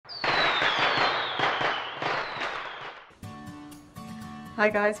Hi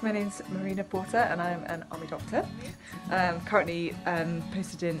guys, my name's Marina Porter and I'm an army doctor. Currently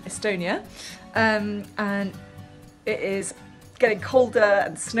posted in Estonia, and it is getting colder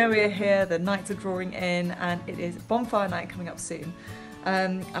and snowier here. The nights are drawing in and it is bonfire night coming up soon.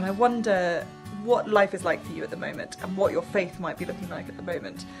 And I wonder what life is like for you at the moment and what your faith might be looking like at the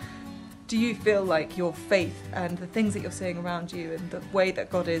moment. Do you feel like your faith and the things that you're seeing around you and the way that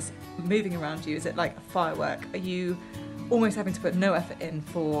God is moving around you, is it like a firework? Are you almost having to put no effort in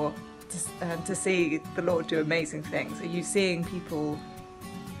to see the Lord do amazing things? Are you seeing people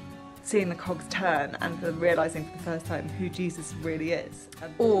seeing the cogs turn and realising for the first time who Jesus really is?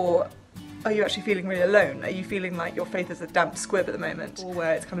 Or are you actually feeling really alone? Are you feeling like your faith is a damp squib at the moment, or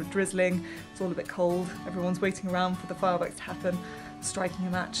where it's kind of drizzling, it's all a bit cold, everyone's waiting around for the fireworks to happen, striking a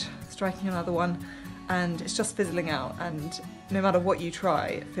match, striking another one, and it's just fizzling out, and no matter what you try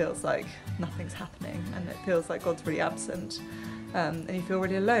it feels like nothing's happening and it feels like God's really absent, and you feel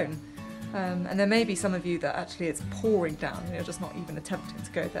really alone. And there may be some of you that actually it's pouring down and you're just not even attempting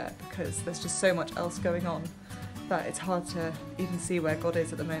to go there because there's just so much else going on that it's hard to even see where God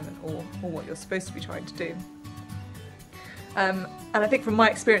is at the moment, or what you're supposed to be trying to do. And I think from my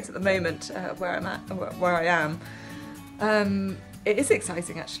experience at the moment, where I am, it is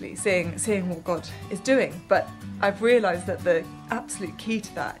exciting actually, seeing what God is doing, but I've realised that the absolute key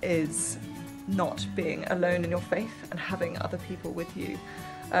to that is not being alone in your faith and having other people with you.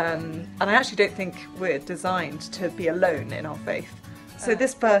 And I actually don't think we're designed to be alone in our faith. So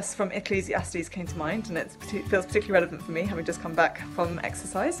this verse from Ecclesiastes came to mind, and it feels particularly relevant for me, having just come back from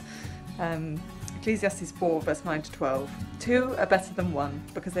exercise. Ecclesiastes 4 verse 9 to 12. Two are better than one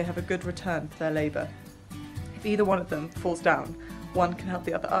because they have a good return for their labour. If either one of them falls down, one can help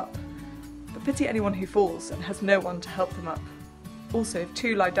the other up. But pity anyone who falls and has no one to help them up. Also, if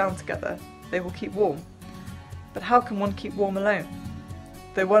two lie down together, they will keep warm. But how can one keep warm alone?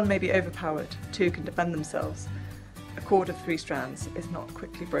 Though one may be overpowered, two can defend themselves. A cord of 3 strands is not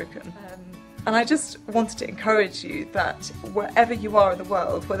quickly broken. And I just wanted to encourage you that wherever you are in the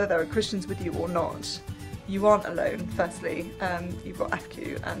world, whether there are Christians with you or not, you aren't alone, firstly. You've got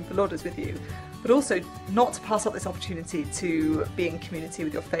AFQ and the Lord is with you. But also not to pass up this opportunity to be in community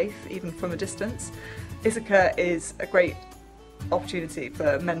with your faith, even from a distance. Issachar is a great opportunity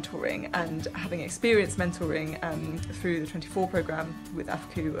for mentoring, and having experienced mentoring through the 24 programme with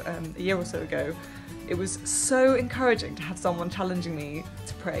AFQ a year or so ago, it was so encouraging to have someone challenging me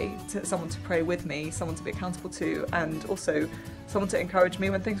to pray, someone to pray with me, someone to be accountable to, and also someone to encourage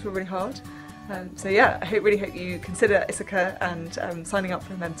me when things were really hard. So yeah, I really hope you consider Issachar and signing up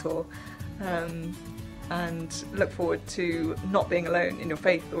for a mentor, and look forward to not being alone in your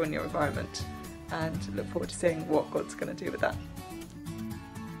faith or in your environment, and look forward to seeing what God's going to do with that.